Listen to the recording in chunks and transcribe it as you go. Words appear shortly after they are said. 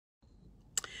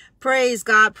Praise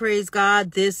God, praise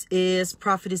God. This is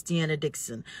Prophetess DEANNA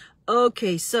DIXON.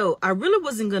 Okay, so I really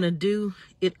wasn't going to do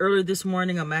it earlier this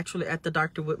morning. I'm actually at the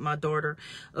doctor with my daughter.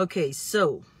 Okay,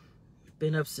 so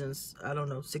been up since, I don't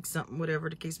know, 6 something, whatever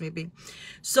the case may be.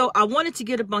 So I wanted to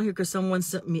get up on here because someone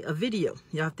sent me a video.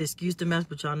 Y'all have to excuse the mess,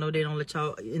 but y'all know they don't let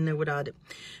y'all in there without it.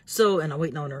 So, and I'm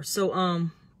waiting on her. So,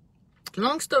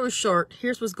 long story short,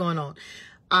 here's what's going on.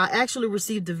 I actually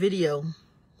received a video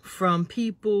from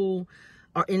people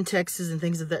are in Texas and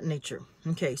things of that nature.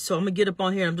 Okay, so I'm gonna get up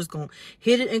on here and I'm just gonna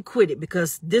hit it and quit it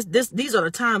because these are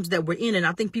the times that we're in, and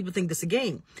I think people think this is a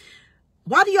game.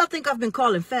 Why do y'all think I've been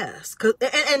calling fast?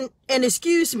 And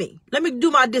excuse me, let me do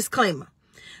my disclaimer.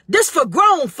 This for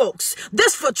grown folks.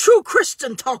 This for true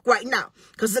Christian talk right now.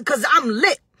 Cause I'm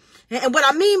lit. And what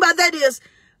I mean by that is,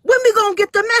 when we gonna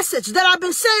get the message that I've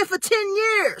been saying for 10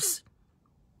 years?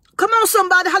 Come on,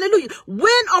 somebody, hallelujah.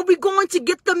 When are we going to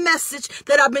get the message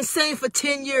that I've been saying for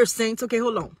 10 years, saints? Okay,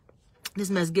 hold on. This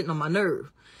mess getting on my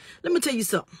nerve. Let me tell you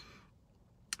something.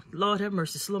 Lord have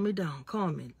mercy, slow me down.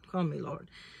 Calm me, Lord.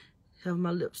 Have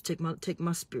my lips, take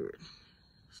my spirit.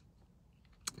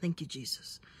 Thank you,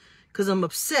 Jesus. Because I'm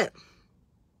upset.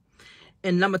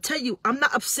 And I'm going to tell you, I'm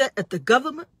not upset at the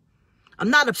government.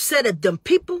 I'm not upset at them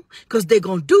people because they're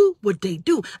going to do what they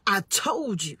do. I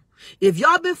told you. If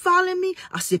y'all been following me,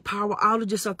 I see power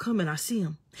outages are coming. I see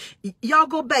them. Y'all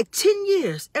go back 10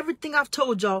 years. Everything I've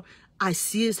told y'all, I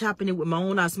see is happening with my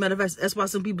own eyes. Matter of fact, that's why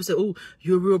some people say, oh,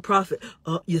 you're a real prophet.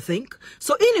 You think?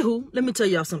 So anywho, let me tell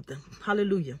y'all something.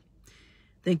 Hallelujah.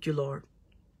 Thank you, Lord.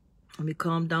 Let me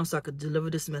calm down so I could deliver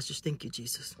this message. Thank you,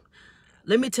 Jesus.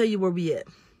 Let me tell you where we at.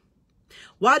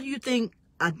 Why do you think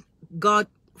God,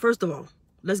 first of all,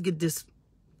 let's get this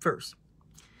first.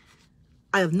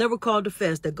 I have never called a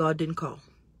fast that God didn't call.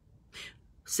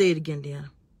 Say it again, Deanna.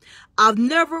 I've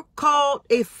never called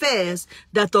a fast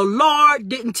that the Lord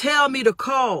didn't tell me to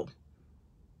call.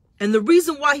 And the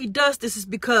reason why he does this is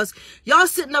because y'all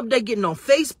sitting up there getting on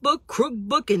Facebook,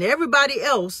 Crookbook, and everybody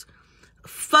else,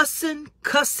 fussing,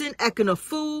 cussing, acting a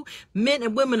fool, men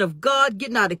and women of God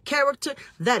getting out of character.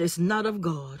 That is not of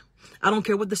God. I don't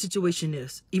care what the situation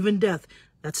is. Even death,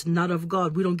 that's not of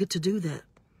God. We don't get to do that.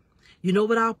 You know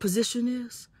what our position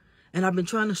is? And I've been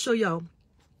trying to show y'all,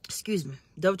 excuse me,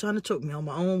 devil trying to choke me on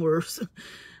my own words.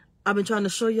 I've been trying to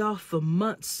show y'all for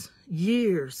months,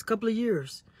 years, couple of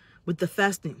years with the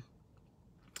fasting.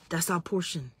 That's our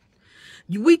portion.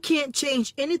 We can't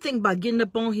change anything by getting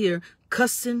up on here,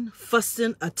 cussing,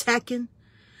 fussing, attacking.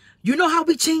 You know how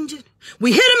we change it?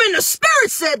 We hit him in the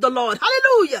spirit, said the Lord.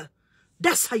 Hallelujah.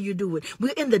 That's how you do it.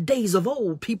 We're in the days of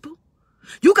old, people.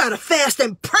 You got to fast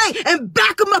and pray and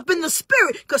back them up in the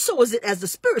spirit. Because so is it as the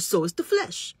spirit, so is the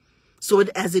flesh. So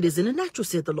as it is in the natural,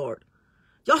 said the Lord.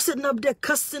 Y'all sitting up there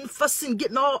cussing, fussing,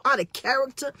 getting all out of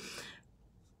character.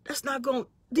 That's not going,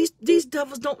 these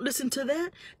devils don't listen to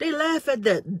that. They laugh at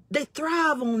that. They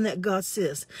thrive on that, God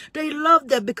says. They love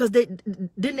that because then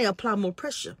they apply more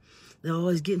pressure. They're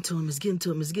always getting to them, it's getting to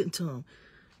them, it's getting to them.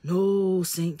 No,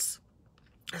 saints.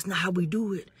 That's not how we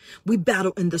do it. We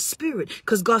battle in the spirit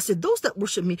because God said those that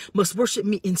worship me must worship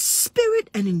me in spirit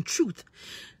and in truth.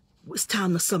 It's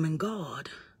time to summon God.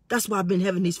 That's why I've been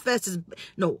having these fasts.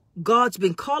 No, God's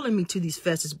been calling me to these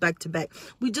fasts back to back.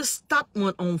 We just stopped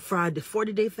one on Friday,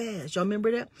 40-day fast. Y'all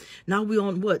remember that? Now we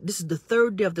on what? This is the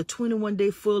 3rd day of the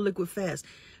 21-day full liquid fast.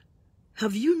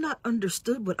 Have you not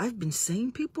understood what I've been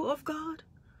saying, people of God?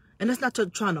 And that's not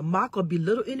trying to mock or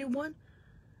belittle anyone.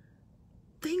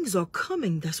 Things are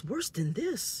coming that's worse than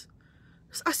this.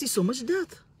 I see so much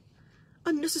death.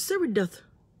 Unnecessary death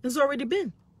has already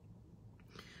been.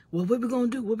 Well, what we going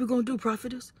to do? What we going to do,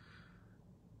 prophetess?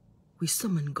 We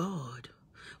summon God.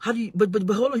 How do you, but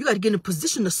hold on, you got to get in a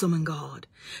position to summon God.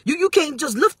 You can't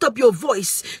just lift up your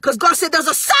voice because God said there's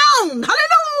a sound.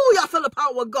 Hallelujah. I feel the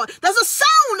power of God. There's a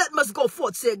sound that must go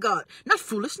forth, said God. Not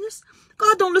foolishness.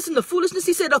 God don't listen to foolishness.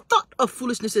 He said a thought of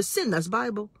foolishness is sin. That's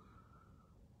Bible.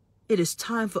 It is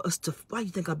time for us to, why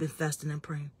you think I've been fasting and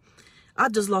praying? I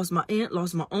just lost my aunt,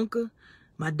 lost my uncle,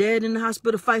 my dad in the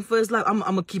hospital fighting for his life. I'm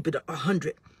going to keep it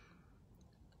 100.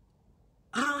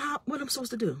 What am I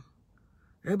supposed to do?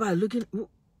 Everybody looking,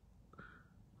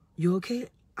 you okay?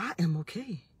 I am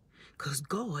okay. Because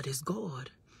God is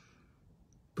God.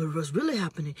 But what's really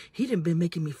happening, he didn't been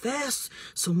making me fast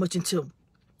so much until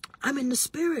I'm in the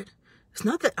spirit. It's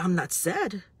not that I'm not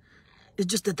sad. It's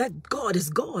just that God is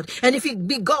God. And if he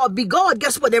be God,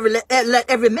 guess what? Let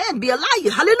every man be a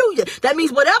liar. Hallelujah. That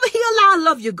means whatever he allow, I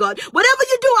love you, God. Whatever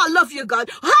you do, I love you,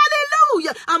 God.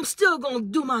 Hallelujah. I'm still going to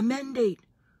do my mandate.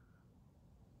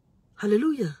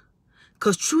 Hallelujah.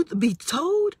 Because truth be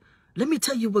told, let me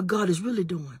tell you what God is really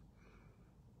doing.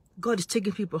 God is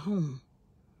taking people home.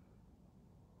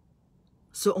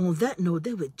 So on that note,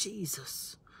 they're with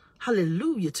Jesus.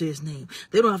 Hallelujah to his name.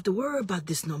 They don't have to worry about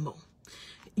this no more.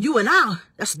 You and I,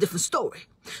 that's a different story.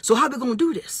 So how are we going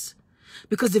to do this?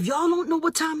 Because if y'all don't know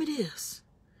what time it is,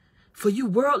 for you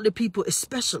worldly people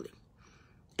especially,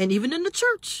 and even in the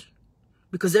church,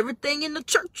 because everything in the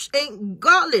church ain't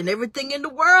godly, and everything in the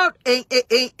world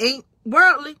ain't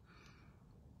worldly.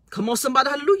 Come on, somebody,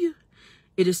 hallelujah.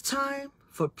 It is time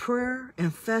for prayer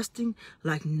and fasting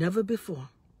like never before.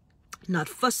 Not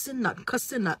fussing, not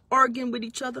cussing, not arguing with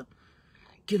each other.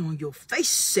 Get on your face,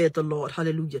 said the Lord,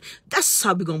 hallelujah. That's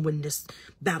how we're going to win this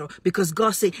battle. Because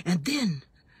God said, and then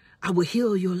I will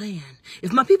heal your land.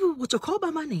 If my people, which are called by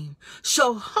my name,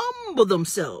 shall humble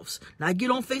themselves. Now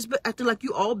get on Facebook acting like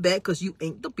you all bad because you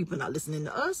ain't. The people not listening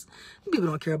to us. The people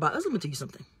don't care about us. Let me tell you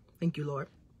something. Thank you, Lord.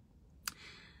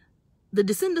 The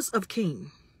descendants of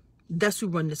Cain, that's who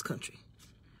run this country.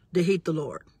 They hate the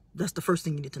Lord. That's the first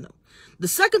thing you need to know. The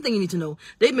second thing you need to know,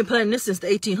 they've been planning this since the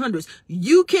 1800s.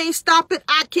 You can't stop it.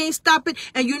 I can't stop it.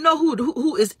 And you know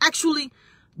who is actually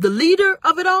the leader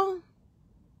of it all?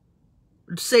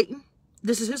 Satan.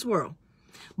 This is his world.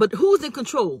 But who's in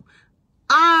control?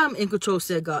 I'm in control,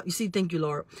 said God. You see, thank you,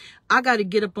 Lord. I got to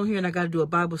get up on here and I got to do a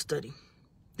Bible study.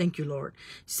 Thank you, Lord.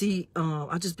 See,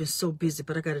 I've just been so busy,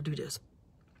 but I got to do this.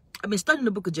 I've been studying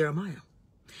the book of Jeremiah.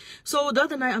 So the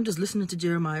other night, I'm just listening to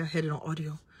Jeremiah, had it on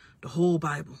audio. The whole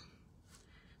Bible.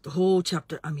 The whole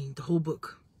chapter, the whole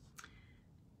book.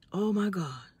 Oh my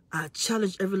God. I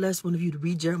challenge every last one of you to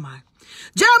read Jeremiah.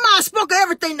 Jeremiah spoke of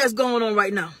everything that's going on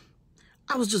right now.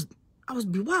 I was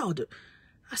bewildered.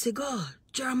 I said, God,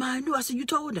 Jeremiah knew. I said, you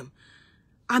told him.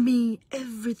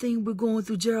 Everything we're going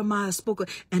through, Jeremiah spoke of.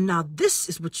 And now this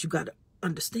is what you got to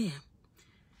understand.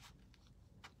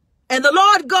 And the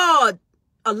Lord God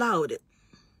allowed it.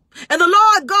 And the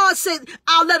Lord God said,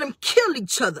 I'll let them kill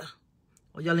each other.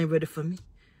 Oh, y'all ain't ready for me.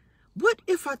 What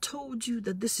if I told you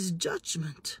that this is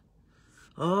judgment?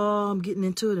 Oh, I'm getting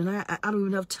into it, and I don't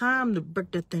even have time to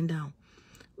break that thing down.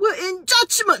 We're in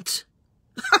judgment.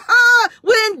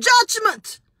 We're in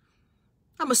judgment.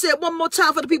 I'm going to say it one more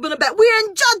time for the people in the back. We're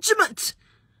in judgment.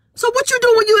 So what you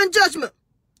do when you're in judgment?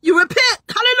 You repent.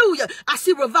 Hallelujah. I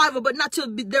see revival, but not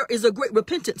till there is a great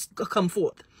repentance come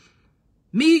forth.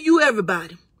 Me, you,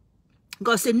 everybody.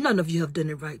 God said, none of you have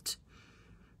done it right.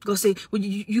 God said, well,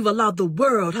 you've allowed the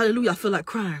world. Hallelujah. I feel like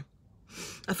crying.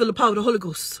 I feel the power of the Holy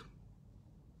Ghost.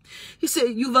 He said,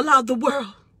 you've allowed the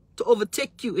world to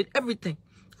overtake you in everything.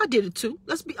 I did it too.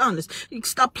 Let's be honest.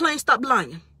 Stop playing. Stop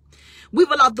lying. We've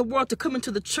allowed the world to come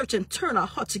into the church and turn our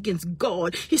hearts against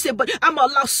God. He said, but I'm going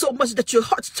to allow so much that your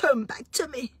hearts turn back to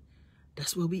me.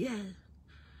 That's where we at.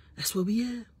 That's where we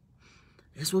at.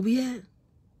 That's where we at.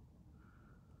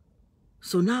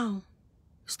 So now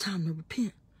it's time to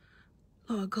repent.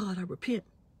 Lord God, I repent.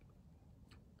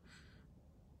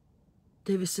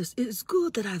 David says, it is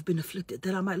good that I've been afflicted,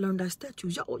 that I might learn thy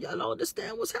statutes. Y'all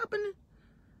understand what's happening?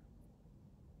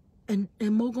 And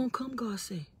more gonna come, God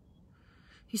say.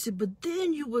 He said, but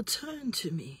then you will turn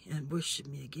to me and worship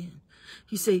me again.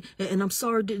 He said, and I'm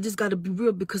sorry, this got to be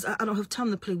real because I don't have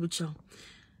time to play with y'all.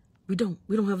 We don't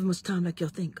have as much time like y'all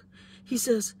think. He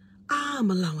says,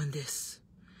 I'm allowing this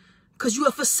because you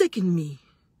have forsaken me.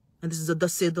 And this is a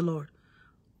thus said the Lord.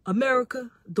 America,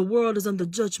 the world is under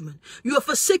judgment. You have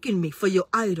forsaken me for your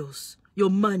idols, your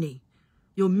money,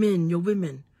 your men, your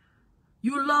women.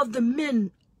 You love the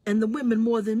men and the women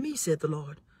more than me, said the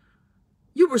Lord.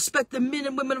 You respect the men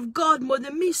and women of God more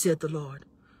than me, said the Lord.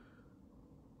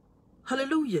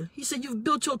 Hallelujah. He said, you've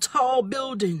built your tall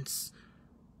buildings.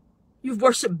 You've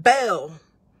worshipped Baal.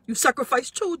 You've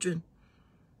sacrificed children.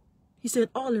 He said,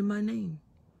 all in my name.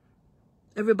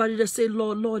 Everybody that say,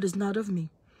 Lord, Lord, is not of me.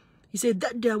 He said,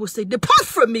 that day I will say, depart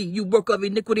from me, you work of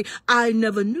iniquity. I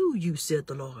never knew you, said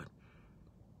the Lord.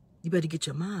 You better get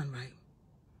your mind right.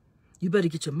 You better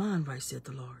get your mind right, said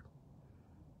the Lord.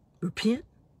 Repent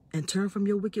and turn from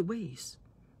your wicked ways.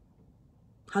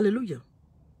 Hallelujah.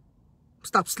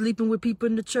 Stop sleeping with people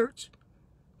in the church.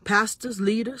 Pastors,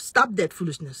 leaders, stop that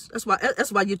foolishness. That's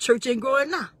why your church ain't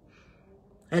growing now.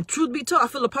 And truth be told, I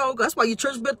feel the power of God. That's why your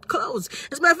church been closed.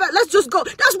 As a matter of fact, let's just go.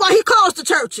 That's why he closed the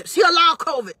churches. He allowed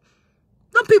COVID.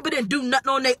 Some people didn't do nothing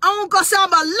on their own. God said, I'm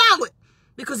going to allow it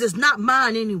because it's not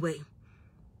mine anyway.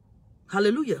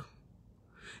 Hallelujah.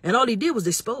 And all he did was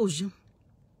expose you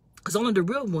because only the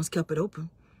real ones kept it open,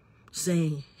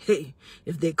 saying, hey,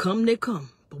 if they come, they come.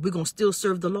 But we're going to still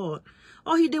serve the Lord.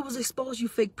 All he did was expose you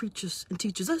fake preachers and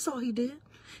teachers. That's all he did.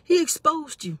 He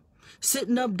exposed you.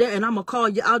 Sitting up there, and I'm going to call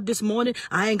you out this morning.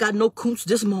 I ain't got no coons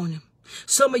this morning.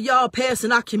 Some of y'all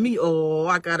passing our community. Oh,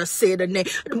 I got to say the name.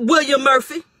 William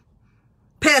Murphy.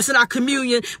 passing out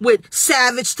communion with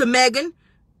Savage to Megan.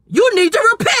 You need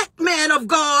to repent, man of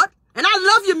God. And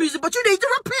I love your music, but you need to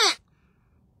repent.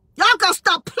 Y'all got to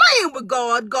stop playing with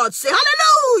God. God said,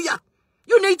 hallelujah.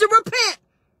 You need to repent.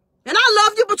 And I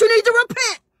love you, but you need to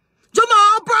repent.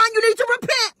 Jamal Brown, you need to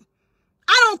repent.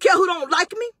 I don't care who don't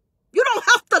like me. You don't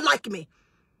have to like me.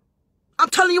 I'm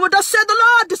telling you what thus said the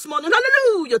Lord this morning.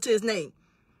 Hallelujah to his name.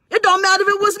 It don't matter if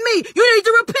it was me. You need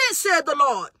to repent, said the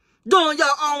Lord. Doing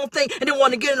your own thing and then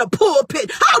want to get in a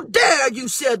pulpit. How dare you,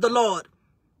 said the Lord.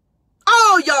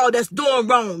 All y'all that's doing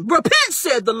wrong, repent,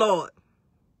 said the Lord.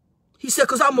 He said,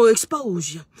 because I'm going to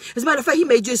expose you. As a matter of fact, he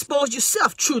made you expose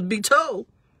yourself, truth be told.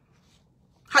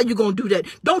 How you going to do that?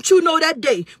 Don't you know that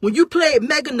day when you played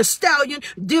Megan Thee Stallion,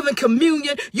 giving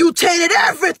communion, you tainted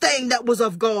everything that was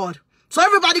of God. So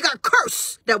everybody got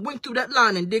cursed that went through that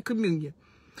line and did communion.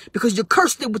 Because you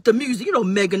cursed it with the music. You know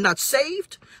Megan not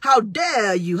saved. How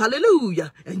dare you?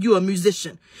 Hallelujah. And you a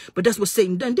musician. But that's what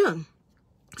Satan done.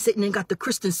 Satan ain't got the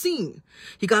Christian scene.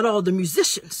 He got all the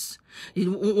musicians.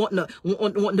 You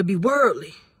wanting to be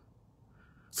worldly.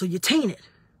 So you taint it.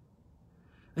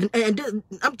 And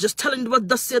I'm just telling you what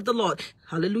thus said the Lord.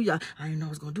 Hallelujah. I didn't know I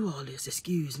was going to do all this.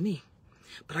 Excuse me.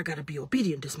 But I got to be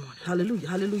obedient this morning. Hallelujah.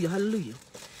 Hallelujah. Hallelujah.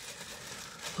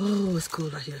 Oh, it's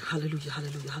cold out here. Hallelujah.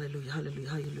 Hallelujah. Hallelujah. Hallelujah.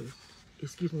 Hallelujah.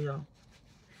 Excuse me, y'all.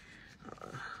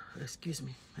 Excuse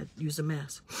me. I had to use a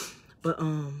mask. But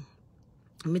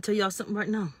let me tell y'all something right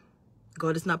now.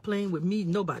 God is not playing with me,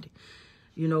 nobody.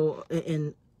 You know,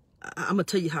 and I'm going to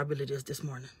tell you how real it is this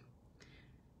morning.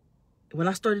 When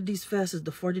I started these fasts,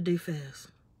 the 40-day fast,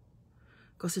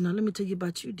 God said, now let me tell you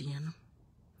about you, Deanna.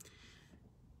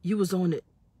 You was on it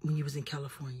when you was in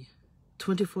California,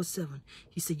 24/7.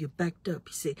 He said, you're backed up.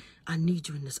 He said, I need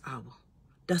you in this hour.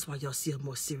 That's why y'all see her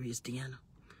more serious, Deanna.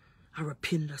 I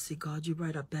repented. I said, God, you're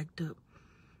right. I backed up.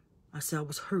 I said, I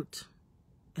was hurt,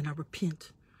 and I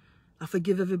repent. I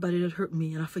forgive everybody that hurt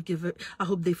me, and I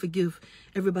hope they forgive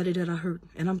everybody that I hurt.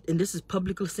 And this is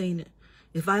publicly saying it.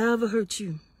 If I ever hurt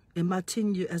you in my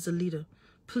tenure as a leader,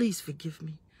 please forgive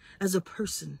me. As a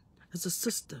person, as a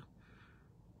sister.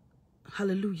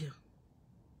 Hallelujah.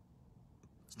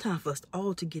 It's time for us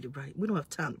all to get it right. We don't have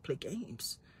time to play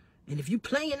games. And if you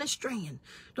playing and straying,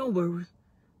 don't worry.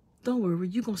 Don't worry.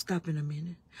 You're going to stop in a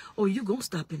minute. Or you're going to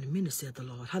stop in a minute, said the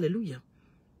Lord. Hallelujah.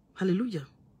 Hallelujah.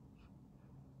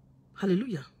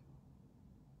 Hallelujah.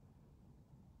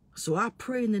 So I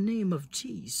pray in the name of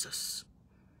Jesus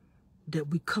that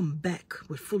we come back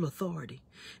with full authority.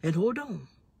 And hold on.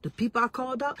 The people I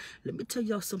called out, let me tell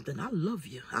y'all something. I love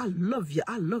you. I love you.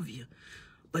 I love you.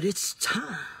 But it's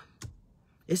time.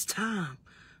 It's time.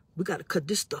 We got to cut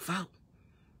this stuff out.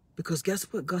 Because guess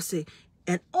what? God said,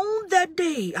 and on that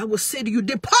day, I will say to you,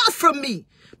 depart from me.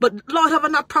 But Lord, have I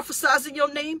not prophesied in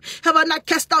your name? Have I not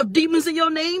cast out demons in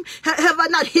your name? Have I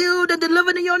not healed and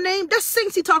delivered in your name? That's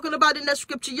things he talking about in that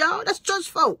scripture, y'all. That's church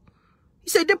folk. He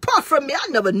said, depart from me. I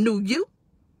never knew you.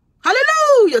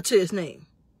 Hallelujah to his name.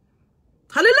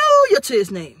 Hallelujah to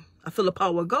his name. I feel the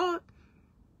power of God.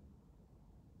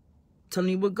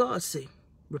 Telling you what God say.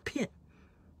 Repent.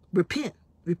 Repent.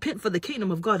 Repent, for the kingdom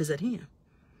of God is at hand.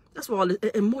 That's why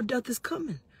and more death is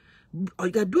coming. All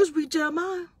you got to do is read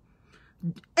Jeremiah.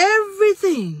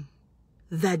 Everything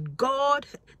that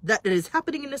is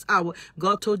happening in this hour,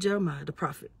 God told Jeremiah, the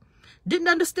prophet. Didn't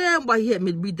understand why he had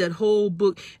me read that whole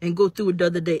book and go through it the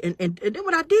other day. And then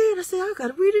what I did, I said, I got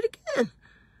to read it again.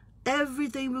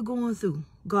 Everything we're going through,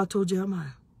 God told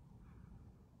Jeremiah.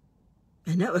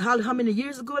 And that was how many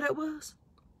years ago that was?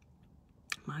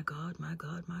 My God, my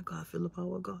God, my God, feel the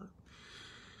power of God.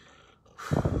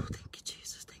 Thank you,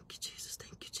 Jesus. Thank you, Jesus.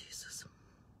 Thank you, Jesus.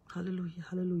 Hallelujah,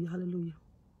 hallelujah, hallelujah.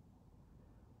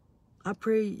 I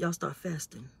pray y'all start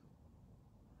fasting.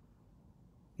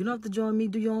 You don't have to join me,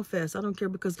 do your own fast. I don't care,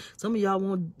 because some of y'all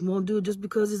won't do it just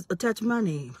because it's attached to my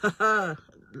name.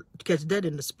 Catch that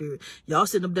in the spirit. Y'all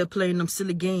sitting up there playing them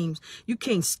silly games. You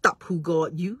can't stop who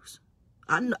God used.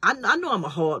 I know I'm a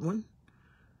hard one.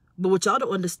 But what y'all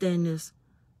don't understand is,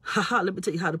 let me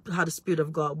tell you how the Spirit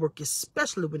of God works,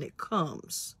 especially when it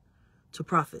comes to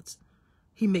prophets.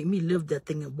 He make me live that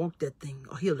thing and walk that thing,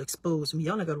 or he'll expose me.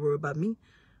 Y'all not got to worry about me.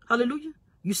 Hallelujah.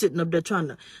 You sitting up there trying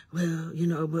to, well, you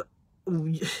know, but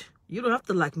you don't have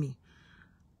to like me.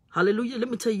 Hallelujah. Let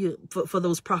me tell you, for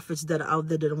those prophets that are out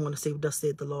there that don't want to say what thus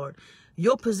said the Lord,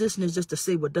 your position is just to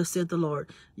say what thus said the Lord.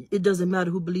 It doesn't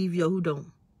matter who believe you or who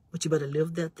don't, but you better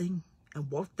live that thing and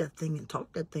walk that thing and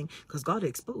talk that thing, because God will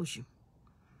expose you.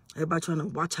 Everybody trying to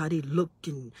watch how they look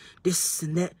and this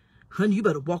and that. Honey, you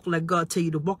better walk like God tell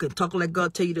you to walk and talk like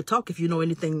God tell you to talk if you know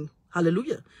anything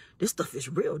Hallelujah. This stuff is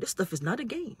real. This stuff is not a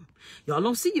game. Y'all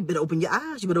don't see. You better open your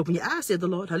eyes. You better open your eyes, said the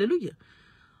Lord. Hallelujah.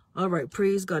 All right.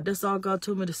 Praise God. That's all God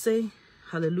told me to say.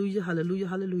 Hallelujah. Hallelujah.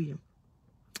 Hallelujah.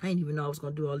 I didn't even know I was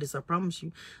going to do all this. I promise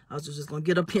you. I was just going to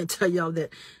get up here and tell y'all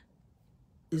that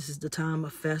this is the time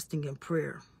of fasting and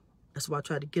prayer. That's why I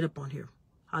tried to get up on here.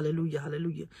 Hallelujah.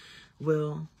 Hallelujah.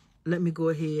 Well, let me go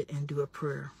ahead and do a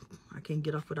prayer. I can't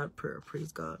get off without prayer.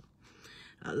 Praise God.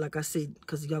 Like I said,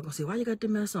 because y'all going to say, why you got the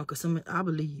mask on? Because I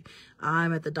believe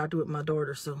I'm at the doctor with my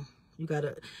daughter. So you got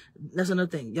to, that's another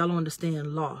thing. Y'all don't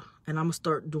understand law. And I'm going to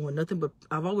start doing nothing but,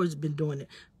 I've always been doing it.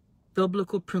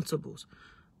 Biblical principles.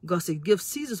 God said, give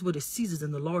Caesar's what is Caesar's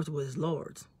and the Lord's what is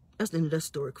Lord's. That's the end of that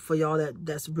story. For y'all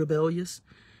that's rebellious,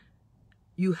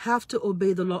 you have to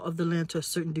obey the law of the land to a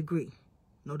certain degree.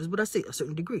 Notice what I say, a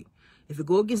certain degree. If it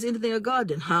go against anything of God,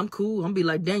 then I'm cool. I'm going to be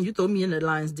like, dang, you throw me in that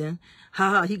lion's den. Ha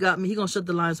ha, he got me. He going to shut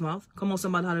the lion's mouth. Come on,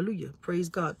 somebody, hallelujah. Praise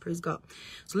God, praise God.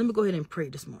 So let me go ahead and pray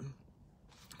this morning.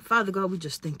 Father God, we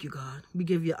just thank you, God. We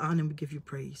give you honor and we give you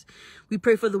praise. We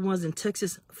pray for the ones in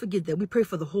Texas. Forget that. We pray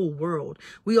for the whole world.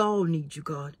 We all need you,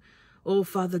 God. Oh,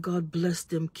 Father God, bless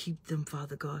them, keep them,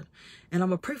 Father God. And I'm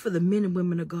going to pray for the men and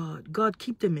women of God. God,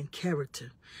 keep them in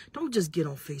character. Don't just get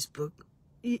on Facebook.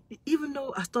 Even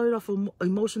though I started off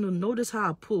emotional, notice how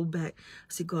I pulled back. I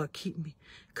said, God, keep me.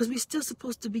 Because we're still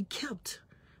supposed to be kept.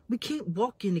 We can't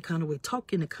walk any kind of way,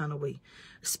 talk any kind of way,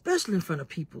 especially in front of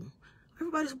people.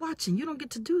 Everybody's watching. You don't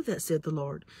get to do that, said the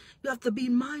Lord. You have to be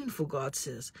mindful, God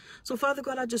says. So, Father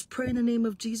God, I just pray in the name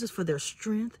of Jesus for their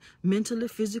strength, mentally,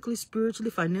 physically,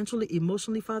 spiritually, financially,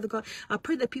 emotionally, Father God. I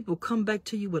pray that people come back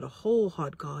to you with a whole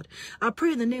heart, God. I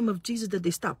pray in the name of Jesus that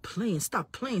they stop playing, said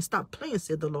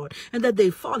the Lord, and that they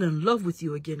fall in love with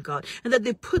you again, God, and that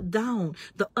they put down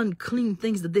the unclean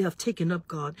things that they have taken up,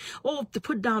 God. Oh, to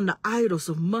put down the idols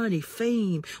of money,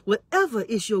 fame, whatever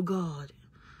is your God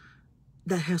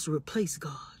that has to replace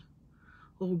God.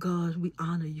 Oh God, we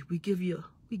honor you. We give you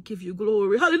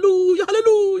glory. Hallelujah,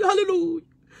 hallelujah, hallelujah.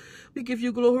 We give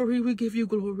you glory,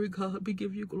 God. We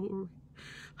give you glory.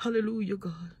 Hallelujah,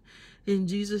 God. In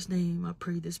Jesus' name, I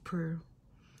pray this prayer.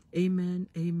 Amen,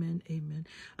 amen, amen.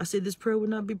 I say this prayer will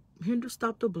not be hindered,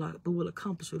 stopped, or blocked, but will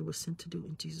accomplish what it was sent to do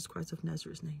in Jesus Christ of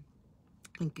Nazareth's name.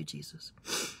 Thank you, Jesus.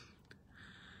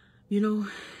 You know,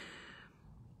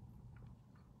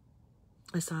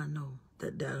 that's how I know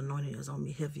that anointing is on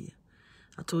me heavier.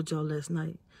 I told y'all last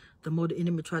night, the more the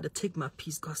enemy tried to take my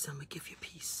peace, God said, I'm going to give you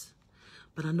peace.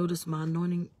 But I noticed my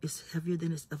anointing is heavier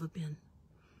than it's ever been.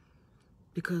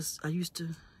 Because I used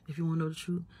to, if you want to know the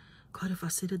truth, God, if I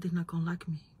say that, they're not going to like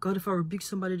me. God, if I rebuke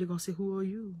somebody, they're going to say, who are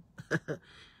you? It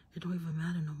don't even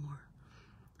matter no more.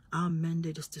 Our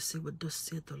mandate is to say what thus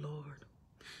said the Lord.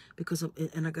 Because,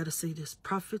 and I got to say this,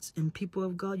 prophets and people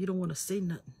of God, you don't want to say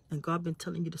nothing. And God been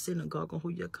telling you to say nothing. God going to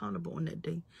hold you accountable on that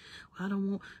day. Well, I don't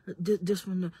want this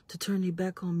one to turn their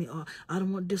back on me. Or I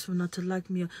don't want this one not to like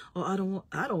me. Or I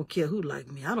don't care who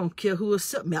like me. I don't care who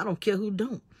accept me. I don't care who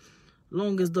don't.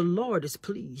 Long as the Lord is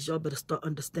pleased, y'all better start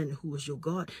understanding who is your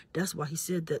God. That's why he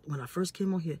said that when I first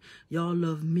came on here, y'all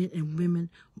love men and women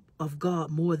of God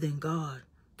more than God.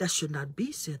 That should not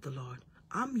be, said the Lord.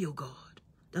 I'm your God.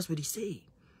 That's what he said.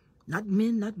 Not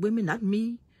men, not women, not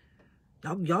me.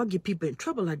 Y'all get people in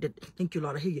trouble like that. Thank you,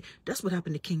 Lord. I hear you. That's what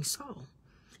happened to King Saul.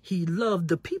 He loved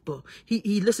the people.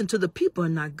 He listened to the people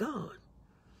and not God.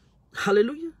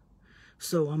 Hallelujah.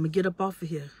 So I'm going to get up off of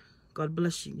here. God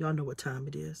bless you. Y'all know what time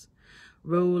it is.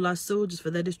 Roll our soldiers,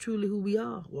 for that is truly who we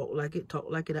are. Walk like it, talk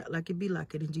like it, act like it, be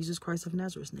like it. In Jesus Christ of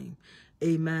Nazareth's name.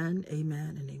 Amen,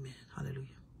 amen, and amen.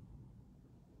 Hallelujah.